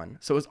everyone.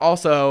 So it was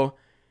also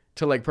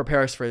to like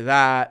prepare us for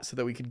that so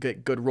that we could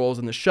get good roles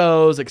in the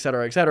shows, et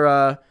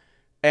cetera,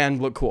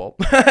 and look cool.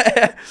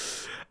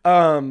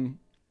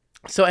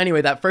 So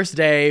anyway, that first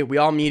day, we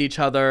all meet each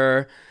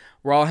other.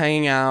 We're all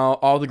hanging out.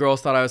 All the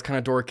girls thought I was kind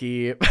of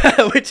dorky,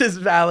 which is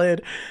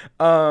valid.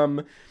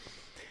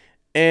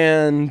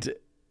 And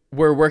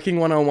we're working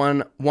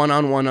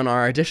one-on-one on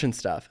our audition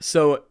stuff.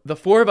 So the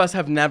 4 of us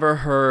have never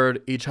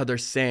heard each other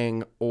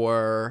sing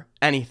or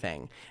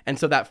anything. And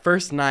so that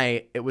first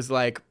night, it was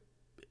like,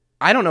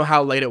 I don't know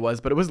how late it was,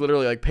 but it was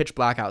literally like pitch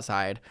black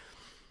outside.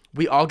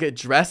 We all get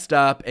dressed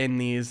up in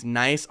these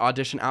nice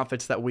audition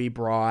outfits that we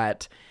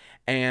brought,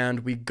 and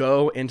we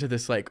go into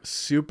this like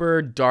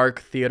super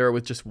dark theater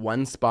with just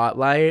one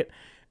spotlight,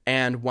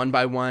 and one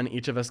by one,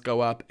 each of us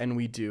go up and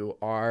we do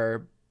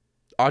our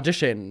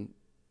audition,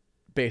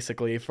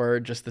 basically,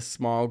 for just this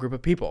small group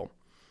of people.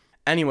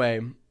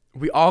 Anyway,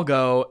 we all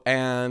go,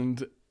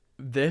 and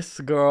this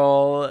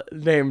girl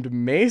named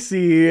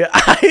Macy,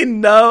 I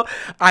know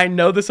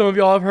that some of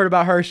y'all have heard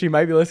about her. She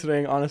might be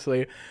listening,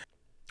 honestly.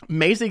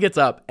 Macy gets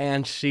up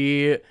and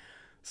she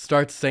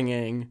starts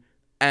singing,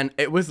 and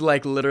it was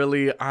like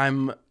literally,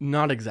 I'm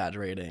not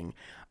exaggerating,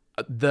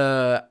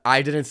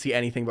 I didn't see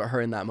anything but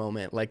her in that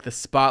moment. Like the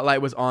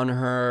spotlight was on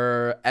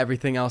her,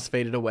 everything else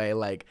faded away.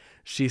 Like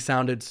she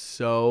sounded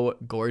so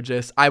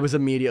gorgeous. I was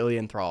immediately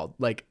enthralled.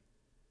 Like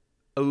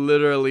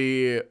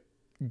literally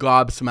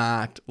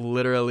gobsmacked,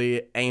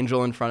 literally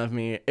angel in front of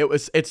me.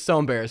 It's so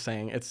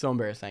embarrassing. It's so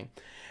embarrassing.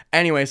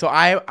 Anyway, so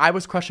I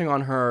was crushing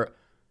on her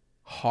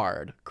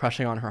hard,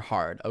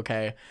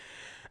 okay?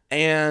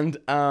 And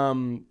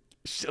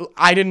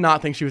I did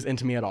not think she was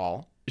into me at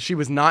all. She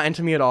was not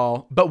into me at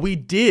all, but we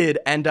did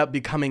end up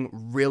becoming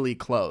really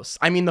close.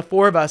 I mean, the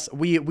four of us,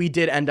 we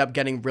did end up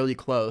getting really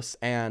close,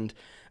 and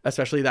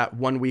especially that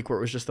one week where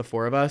it was just the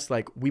four of us,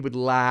 like we would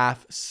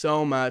laugh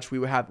so much. We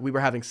were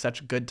having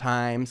such good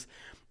times.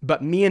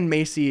 But me and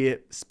Macy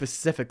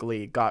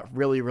specifically got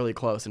really, really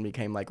close and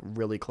became like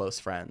really close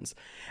friends.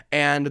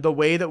 And the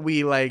way that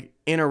we like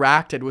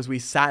interacted was we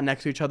sat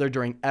next to each other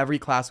during every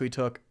class we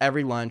took,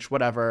 every lunch,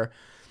 whatever.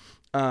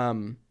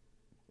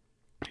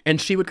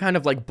 And she would kind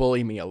of like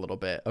bully me a little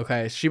bit,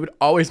 okay? She would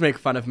always make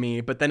fun of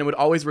me, but then it would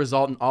always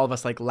result in all of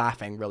us like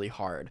laughing really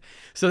hard.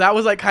 So that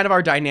was like kind of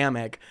our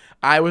dynamic.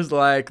 I was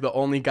like the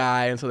only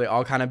guy, and so they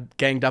all kind of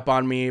ganged up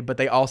on me, but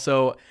they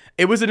also,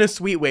 it was in a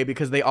sweet way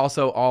because they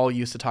also all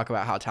used to talk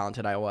about how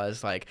talented I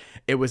was. Like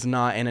it was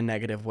not in a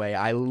negative way.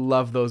 I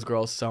love those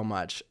girls so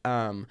much.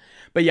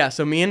 But yeah,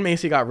 so me and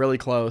Macy got really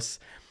close,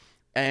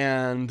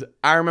 and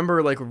I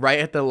remember like right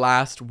at the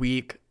last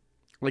week,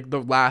 like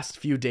the last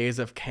few days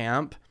of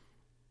camp,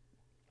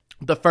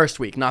 the first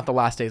week, not the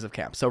last days of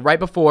camp. So right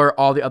before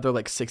all the other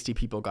like 60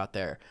 people got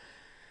there,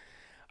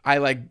 I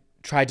like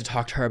tried to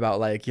talk to her about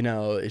like, you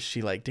know, is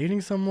she like dating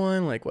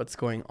someone? Like what's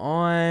going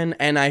on?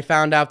 And I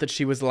found out that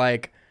she was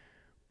like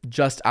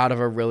just out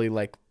of a really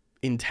like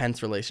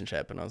intense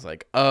relationship. And I was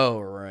like, oh,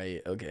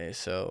 right. Okay.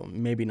 So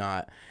maybe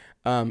not.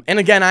 And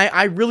again,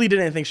 I really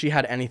didn't think she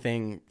had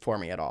anything for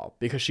me at all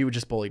because she would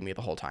just bully me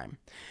the whole time.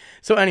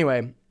 So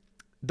anyway,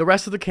 the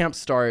rest of the camp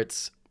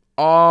starts.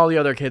 All the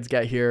other kids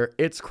get here.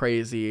 It's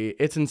crazy.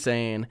 It's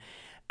insane.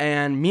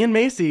 And me and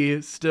Macy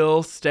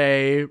still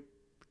stay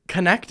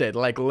connected,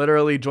 like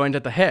literally joined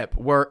at the hip.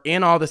 We're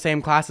in all the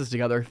same classes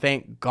together,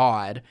 thank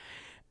God.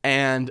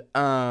 And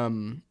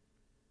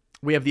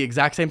we have the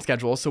exact same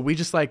schedule, so we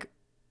just like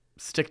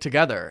stick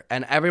together.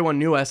 And everyone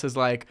knew us as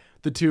like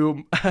the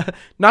two,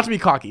 not to be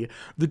cocky,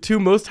 the two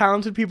most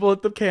talented people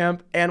at the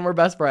camp, and we're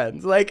best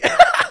friends. Like,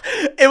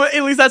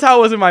 at least that's how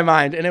it was in my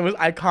mind. And it was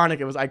iconic.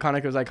 It was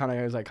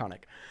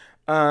iconic.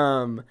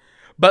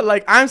 But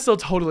like, I'm still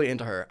totally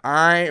into her.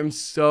 I am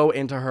so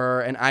into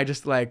her. And I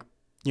just like,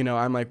 you know,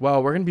 I'm like,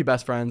 well, we're going to be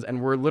best friends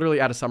and we're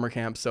literally at a summer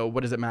camp. So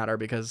what does it matter?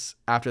 Because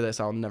after this,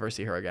 I'll never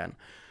see her again.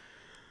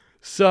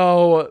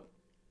 So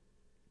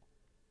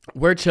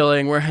we're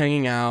chilling, we're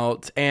hanging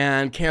out,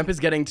 and camp is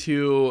getting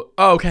to,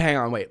 oh, okay, hang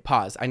on, wait,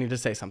 pause. I need to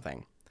say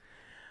something.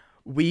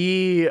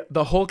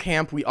 The whole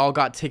camp, we all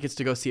got tickets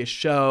to go see a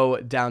show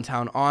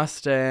downtown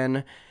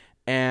Austin.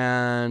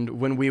 And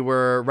when we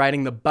were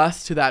riding the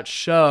bus to that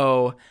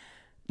show,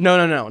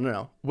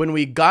 no. When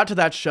we got to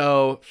that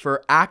show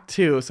for Act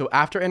 2, so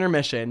after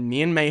intermission,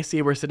 me and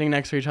Macy were sitting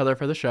next to each other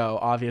for the show,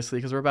 obviously,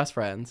 because we're best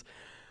friends.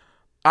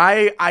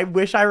 I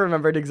wish I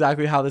remembered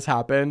exactly how this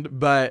happened,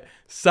 but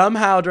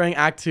somehow during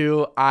Act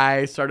 2,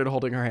 I started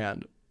holding her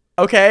hand.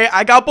 Okay,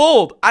 I got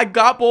bold. I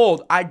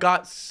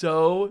got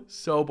so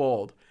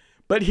bold.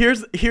 But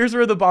here's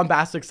where the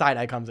bombastic side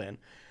eye comes in.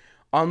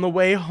 On the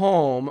way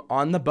home,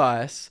 on the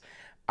bus,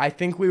 I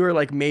think we were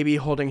like maybe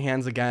holding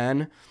hands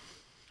again,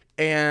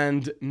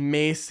 and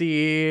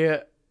Macy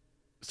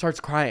starts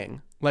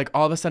crying. Like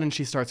all of a sudden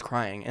she starts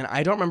crying, and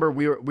I don't remember,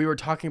 we were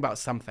talking about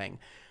something,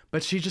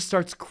 but she just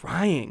starts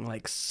crying,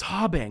 like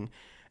sobbing,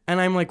 and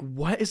I'm like,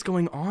 what is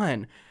going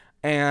on?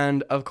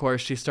 And of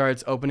course she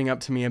starts opening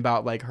up to me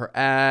about like her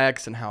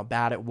ex and how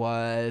bad it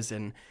was,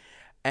 and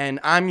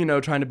I'm, you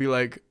know, trying to be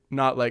like,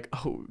 not like,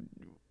 oh,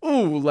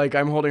 ooh, like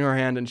I'm holding her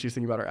hand and she's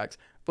thinking about her ex.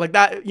 Like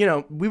that, you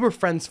know, we were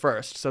friends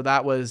first, so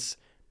that was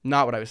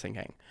not what I was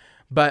thinking.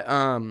 But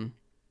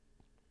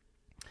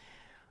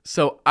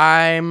so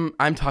I'm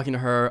talking to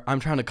her, I'm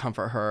trying to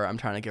comfort her, I'm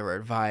trying to give her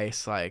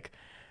advice, like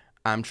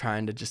I'm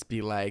trying to just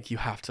be like, you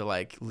have to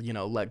like, you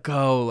know, let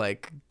go,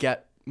 like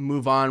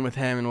move on with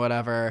him and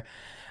whatever.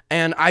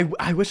 And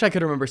I wish I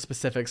could remember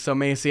specifics. So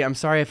Macy, I'm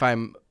sorry if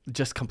I'm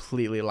just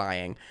completely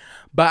lying,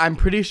 but I'm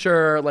pretty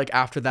sure like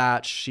after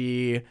that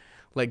she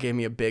like gave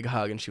me a big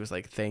hug and she was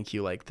like, thank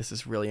you, like this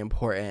is really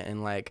important,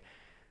 and like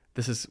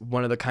this is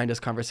one of the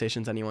kindest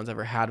conversations anyone's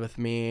ever had with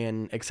me,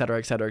 and et cetera,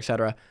 et cetera, et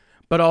cetera.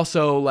 But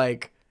also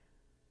like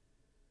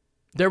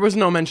there was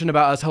no mention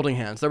about us holding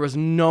hands. There was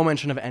no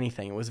mention of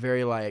anything. It was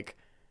very like,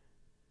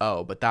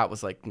 oh, but that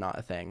was like not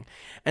a thing.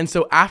 And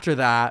so after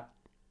that,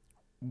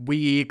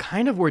 we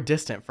kind of were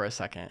distant for a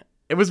second.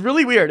 It was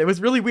really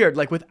weird.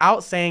 Like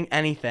without saying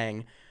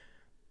anything,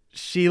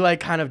 she like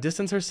kind of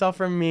distanced herself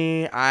from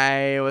me.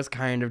 I was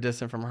kind of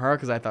distant from her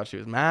because I thought she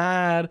was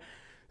mad.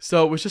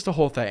 So it was just a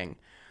whole thing.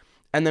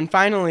 And then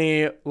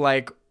finally,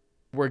 like,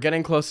 we're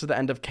getting close to the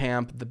end of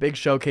camp. The big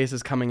showcase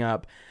is coming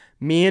up.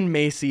 me and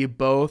Macy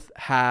both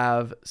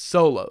have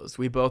solos.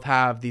 We both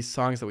have these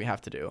songs that we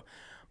have to do.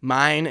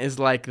 Mine is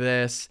like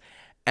this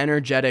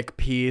energetic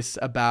piece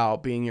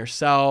about being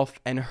yourself,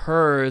 and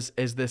hers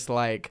is this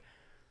like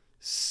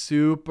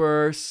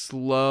super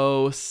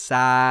slow,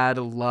 sad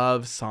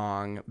love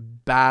song,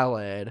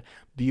 ballad,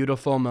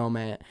 beautiful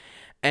moment.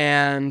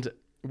 And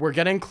we're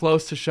getting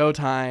close to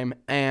showtime,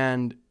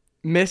 and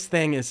Miss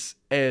Thing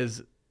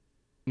is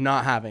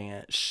not having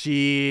it.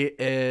 She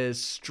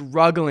is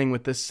struggling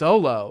with this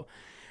solo,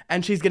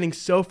 and she's getting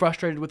so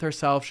frustrated with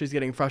herself. She's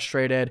getting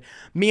frustrated.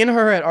 Me and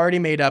her had already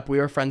made up. We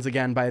were friends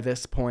again by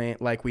this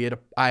point. Like we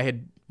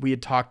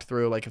had talked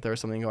through like if there was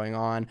something going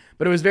on,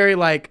 but it was very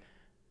like,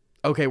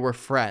 okay, we're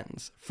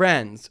friends,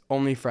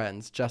 only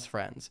friends, just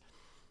friends.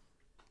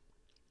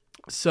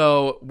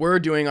 So we're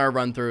doing our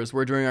run-throughs.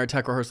 We're doing our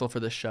tech rehearsal for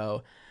this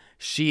show.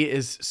 She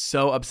is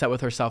so upset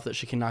with herself that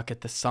she cannot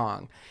get this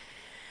song.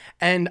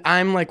 And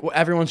I'm like, well,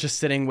 everyone's just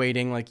sitting,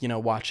 waiting, like,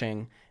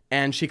 watching.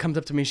 And she comes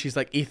up to me. She's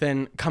like,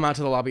 Ethan, come out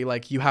to the lobby.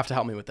 Like, you have to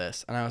help me with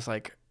this. And I was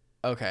like,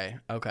 okay.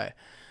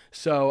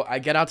 So I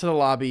get out to the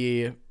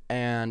lobby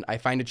and I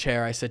find a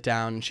chair. I sit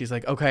down. And she's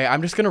like, okay,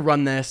 I'm just going to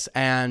run this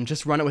and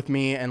just run it with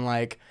me and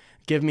like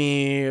give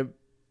me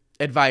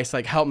advice.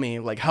 Like, help me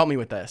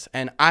with this.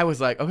 And I was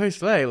like, okay,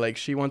 Slay, like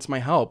she wants my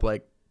help.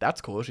 Like,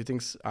 that's cool. She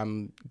thinks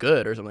I'm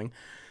good or something.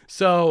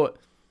 So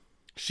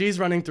she's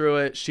running through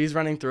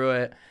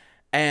it.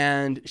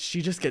 And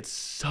she just gets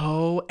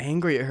so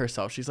angry at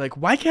herself. She's like,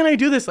 why can't I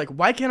do this? Like,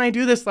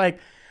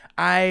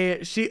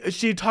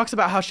 she talks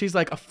about how she's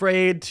like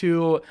afraid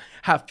to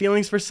have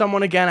feelings for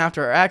someone again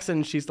after her ex.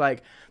 And she's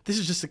like, this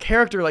is just a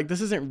character. Like,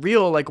 this isn't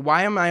real. Like,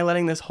 why am I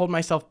letting this hold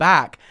myself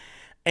back?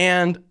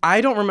 And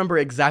I don't remember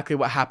exactly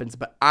what happens,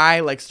 but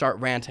I like start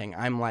ranting.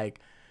 I'm like,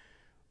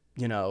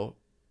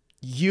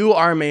 you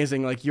are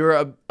amazing. Like, you're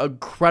a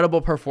incredible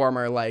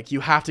performer. Like,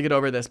 you have to get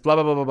over this, blah,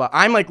 blah, blah, blah, blah.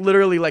 I'm like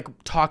literally like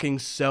talking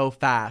so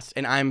fast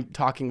and I'm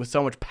talking with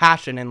so much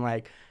passion. And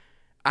like,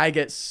 I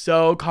get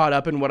so caught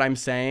up in what I'm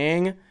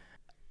saying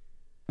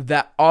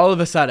that all of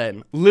a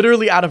sudden,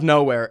 literally out of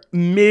nowhere,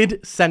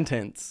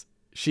 mid-sentence,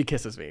 she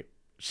kisses me.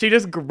 She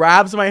just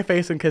grabs my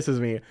face and kisses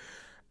me.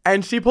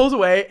 And she pulls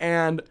away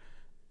and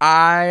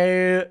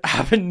I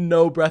have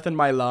no breath in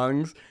my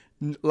lungs,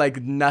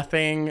 like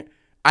nothing.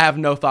 I have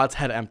no thoughts,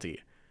 head empty.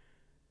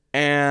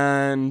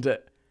 And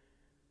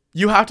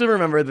you have to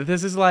remember that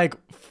this is like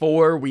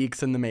 4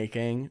 weeks in the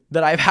making,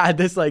 that I've had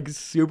this like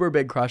super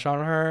big crush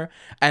on her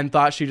and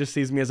thought she just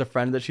sees me as a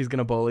friend that she's going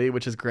to bully,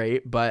 which is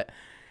great.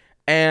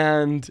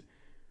 And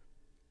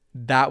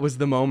that was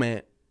the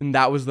moment.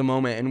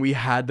 And we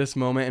had this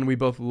moment and we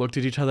both looked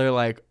at each other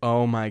like,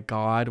 oh my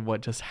God,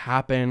 what just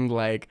happened?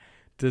 Like,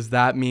 does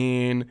that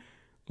mean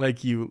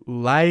like you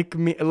like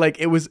me? Like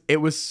it was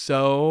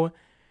so...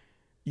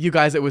 You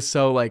guys, it was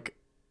so like,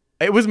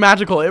 it was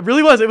magical. It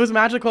really was. It was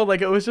magical.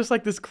 Like, it was just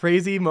like this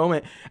crazy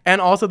moment. And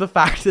also the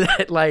fact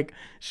that like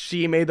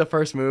she made the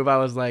first move, I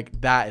was like,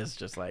 that is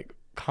just like,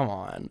 come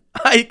on.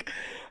 Like,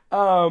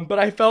 but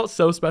I felt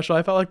so special.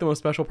 I felt like the most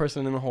special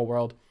person in the whole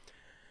world.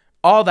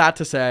 All that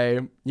to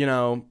say,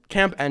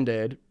 camp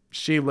ended.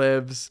 She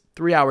lives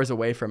 3 hours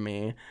away from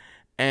me.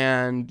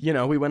 And,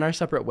 we went our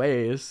separate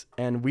ways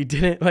and we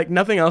didn't, like,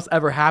 nothing else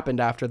ever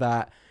happened after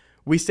that.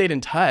 We stayed in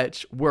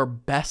touch. We're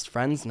best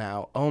friends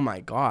now. Oh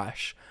my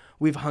gosh.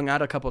 We've hung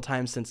out a couple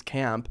times since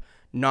camp,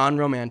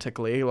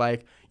 non-romantically.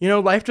 Like,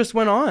 life just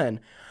went on.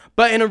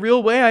 But in a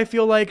real way, I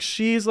feel like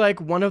she's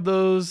like one of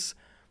those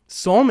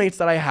soulmates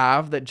that I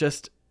have that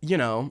just,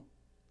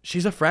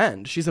 she's a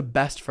friend. She's a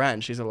best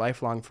friend. She's a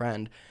lifelong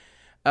friend.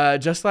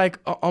 Just like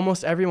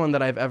almost everyone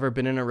that I've ever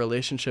been in a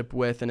relationship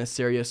with in a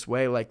serious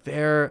way, like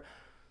they're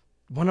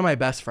one of my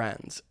best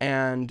friends,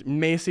 and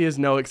Macy is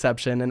no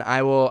exception. And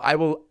I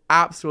will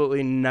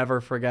absolutely never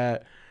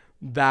forget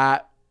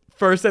that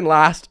first and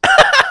last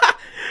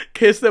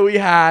kiss that we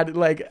had,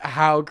 like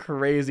how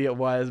crazy it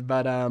was.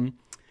 But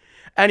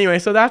anyway,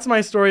 so that's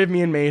my story of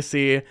me and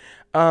Macy.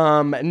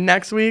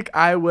 Next week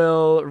I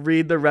will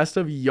read the rest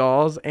of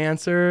y'all's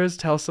answers,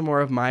 tell some more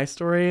of my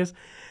stories,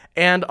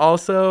 and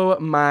also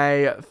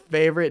my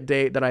favorite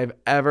date that I've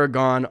ever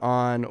gone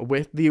on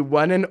with the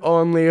one and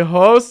only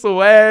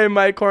Josue,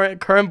 my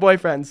current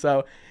boyfriend.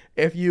 So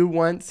if you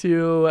want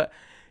to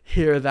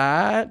hear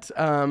that,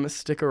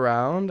 stick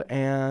around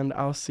and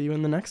I'll see you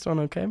in the next one.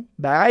 Okay,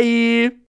 bye.